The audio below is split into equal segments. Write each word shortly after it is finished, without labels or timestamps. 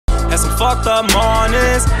and some fucked up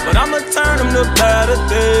mornings, but I'ma turn them to better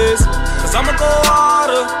days. Cause I'ma go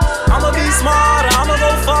harder, I'ma be smarter, I'ma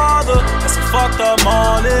go farther. And some fucked up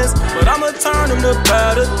mornings, but I'ma turn them to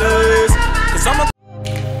better days. Cause I'ma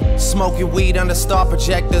smoking weed under star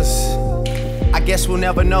projectors. I guess we'll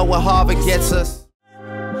never know what Harvard gets us.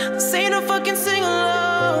 This ain't no fucking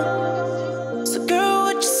sing-along. So girl,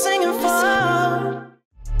 what you singing for?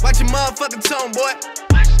 Watch your motherfucking tone, boy.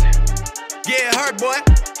 Yeah, it hurt, boy.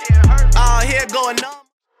 All here going numb.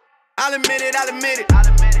 I'll admit it, I'll admit it.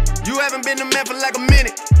 You haven't been the man for like a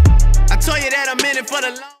minute. I told you that I'm in it for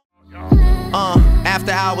the long.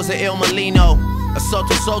 After hours of Il Molino, a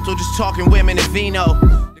Soto, just talking women and vino.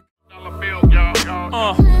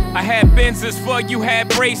 I had Benzes for you had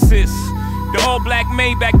braces. The all black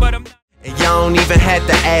Maybach, but I'm not. And y'all don't even have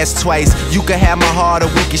to ask twice. You can have my heart or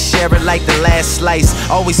we can share it like the last slice.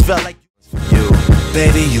 Always felt like you,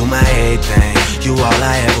 baby, you my everything. You all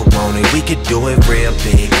I ever wanted. We could do it real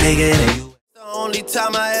big, bigger than you. The only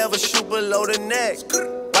time I ever shoot below the neck.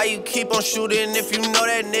 Why you keep on shooting if you know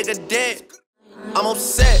that nigga dead? I'm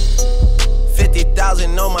upset.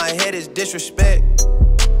 50,000 on my head is disrespect.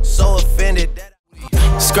 So offended that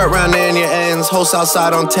skirt round in your ends, host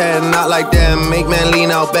outside on 10, not like them. Make man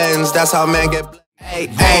lean out bends, that's how man get. Hey,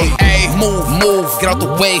 move, get out the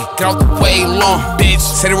way, long bitch.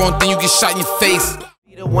 Say the wrong thing, you get shot in your face.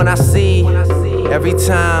 When I see, every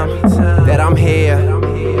time that I'm here,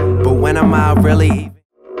 but when I'm out really,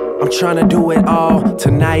 I'm trying to do it all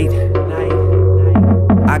tonight.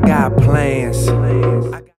 I got plans.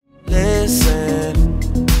 Listen,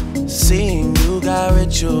 seeing you got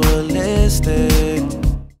ritualistic,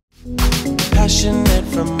 passionate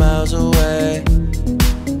from miles away,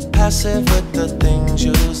 passive with the things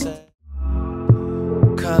you say.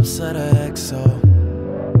 Cups of the XO,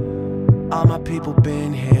 all my people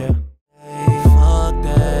been here. Hey, fuck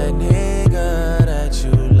that nigga that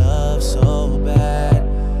you love so bad.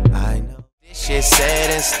 I know this shit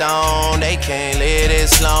set in stone, they can't live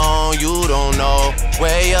this long. You don't know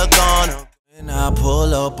where you're gonna. And I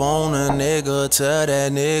pull up on a nigga, tell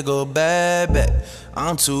that nigga, baby,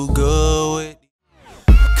 I'm too good with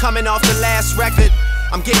you. Coming off the last record,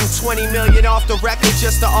 I'm getting 20 million off the record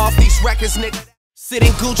just to off these records, nigga.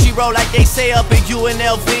 Sitting Gucci roll like they say up in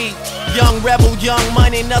UNLV. Young rebel, young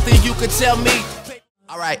money, nothing you could tell me.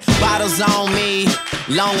 Alright, bottles on me,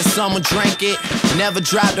 long as someone drink it, never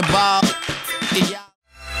drop the ball.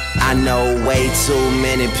 I know way too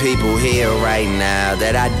many people here right now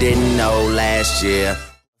that I didn't know last year.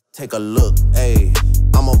 Take a look, ayy,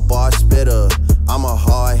 I'm a bar spitter, I'm a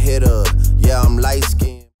hard hitter, yeah, I'm light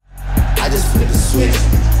skinned. I just flip the switch.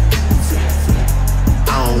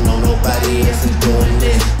 I don't know nobody else is doing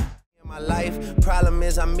this. In my life, problem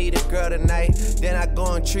is I meet a girl tonight, then I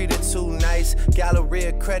go and treat her too nice.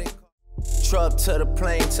 Galleria credit card. Truck to the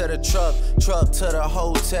plane, to the truck to the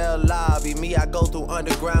hotel lobby. Me, I go through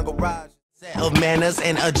underground garage. Set of manners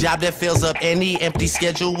and a job that fills up any empty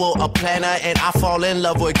schedule, a planner, and I fall in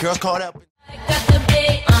love with girls caught up. I got to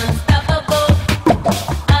be unstoppable.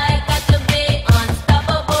 I got to be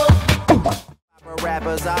unstoppable.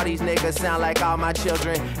 Rappers, all these niggas sound like all my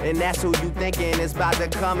children, and that's who you thinking is about to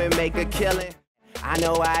come and make a killing. I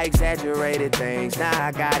know I exaggerated things, now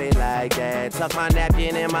I got it like that. Tuck my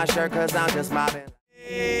napkin in my shirt cause I'm just mobbing.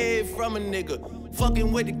 Hey, from a nigga,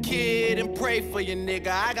 fucking with the kid and pray for your nigga.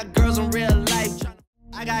 I got girls in real life,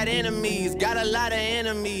 I got enemies, got a lot of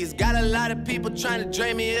enemies. Got a lot of people trying to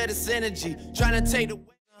drain me of this energy, trying to take the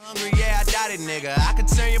hungry, yeah, I doubt it, nigga. I can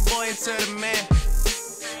turn your boy into the man.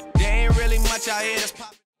 There ain't really much out here that's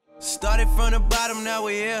poppin'. Started from the bottom, now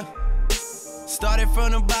we here. Started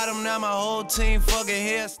from the bottom, now my whole team fucking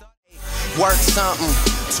here. Work something,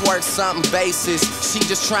 twerk something basis. She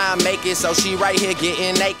just try and make it, so she right here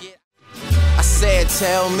getting naked. I said,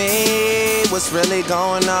 tell me what's really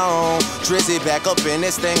going on. Drizzy back up in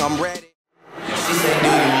this thing, I'm ready. She said, do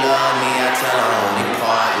you love me? I tell her only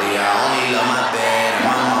partly. I only love my bed and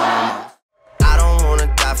my mama. I don't wanna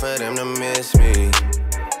die for them to miss me.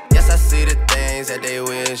 Yes, I see the things that they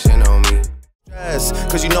wishing on me.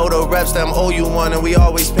 Cause you know the reps, them owe you one and we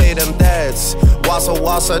always pay them debts.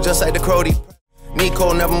 Wassa, just like the Crody.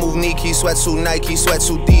 Nico never move Nike, sweatsuit Nike,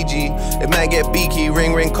 sweatsuit DG. It might get beaky,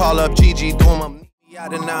 ring, call up Gigi. Doing my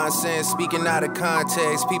out of nonsense, speaking out of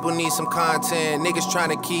context. People need some content, niggas trying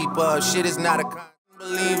to keep up. Shit is not a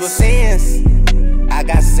believer. Sins, I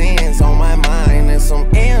got sins on my mind and some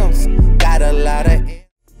M's. Got a lot of M's.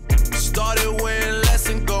 Started wearing less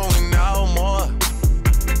and going out more.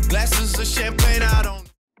 Glasses of champagne out on.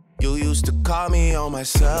 You used to call me on my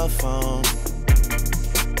cell phone.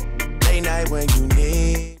 Late night when you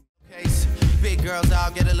need. Big girl. girls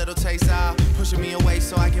out, get a little taste out. Pushing me away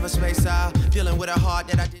so I give her space out. Dealing with a heart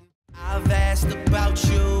that I didn't. I've asked about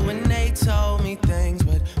you and they told me things,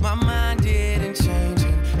 but my mind didn't change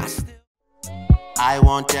and I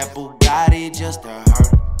want that Bugatti just to hurt.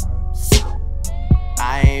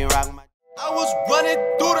 I ain't rock my. I was running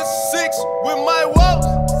through the 6 with my woes.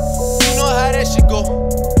 You know how that shit go.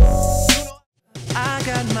 I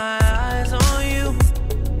got my eyes on you.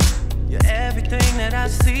 You're everything that I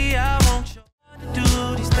see. I want you to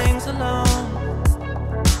do these things alone.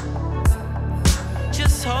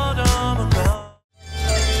 Just hold on, my girl.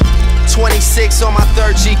 26 on my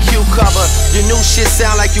 3rd GQ cover. Your new shit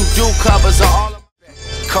sound like you do covers. All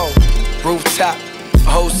cold, rooftop,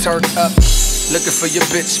 hoes turned up. Looking for your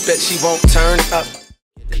bitch, bet she won't turn up.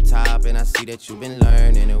 At the top, and I see that you've been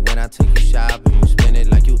learning. And when I take you shopping, you spend it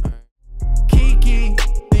like you earn. Kiki,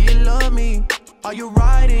 do you love me? Are you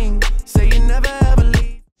riding? Say you never ever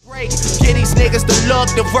leave. Break, get these niggas the look,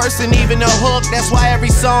 the verse, and even the hook. That's why every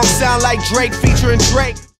song sound like Drake featuring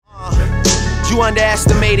Drake. You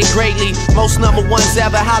underestimated greatly. Most #1s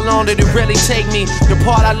ever. How long did it really take me? The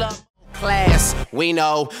part I love. Class, we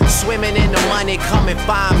know. Swimming in the money, come and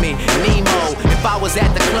find me. Nemo, if I was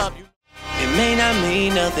at the club. It may not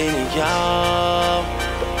mean nothing to y'all,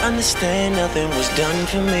 but understand nothing was done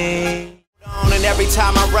for me. And every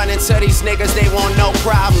time I run into these niggas, they want no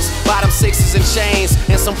problems. Bottom 6s and chains,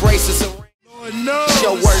 and some braces and it's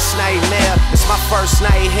your worst nightmare. It's my first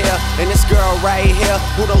night here, and this girl right here,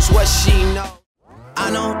 who knows what she knows. I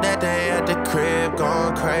know that they at the crib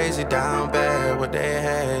going crazy down bad. What they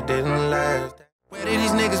had didn't last. Where did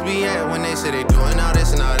these niggas be at when they say they doing all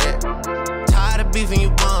this and all that? Tired of beefing you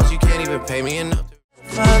bums, you can't even pay me enough to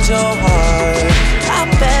find your heart. I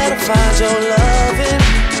better find your loving.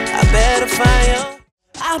 I better find your.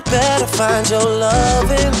 I better find your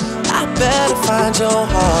loving. I better find your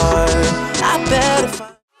heart. I better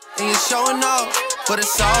find. And you're showing off, but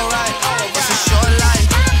it's alright. It's a short life.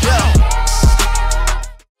 Yeah.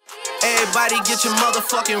 Everybody get your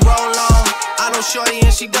motherfucking roll on. I know shorty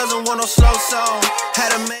and she doesn't want no slow song.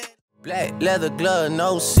 Had a man. Black leather glove,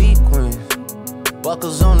 no sequins.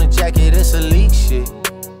 Buckles on the jacket, it's elite shit.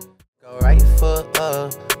 Go right foot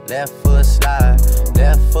up, left foot slide.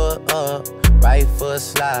 Left foot up, right foot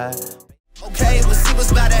slide. Okay, we'll see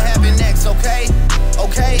what's about to happen next, okay?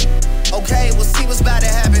 Okay, we'll see what's about to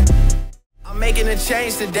happen. I'm making a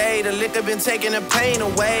change today. The liquor been taking the pain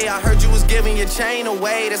away. I heard you was giving your chain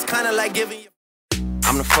away. That's kinda like giving your.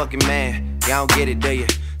 I'm the fucking man. Y'all don't get it, do ya?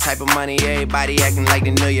 Type of money, everybody acting like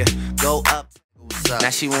they knew ya. Go up. Now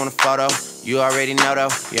she want a photo. You already know though.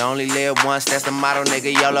 You only live once. That's the motto,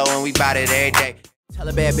 nigga. YOLO, and we bout it every day. Tell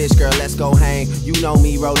a bad bitch, girl, let's go hang. You know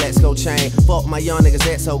me, bro, let's go chain. Fuck my young niggas,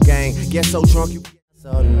 that's so gang. Get so drunk, you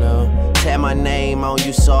so no. Tap my name on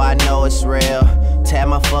you so I know it's real. Tap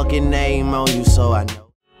my fucking name on you so I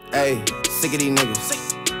know. Hey, sick of these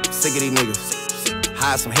niggas. Sick of these niggas.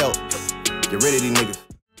 Hire some help. Get rid of these niggas.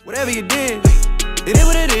 Whatever you did, it is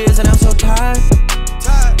what it is, and I'm so tired.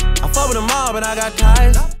 I fuck with them all, but I got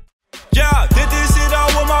ties. Yeah, did this shit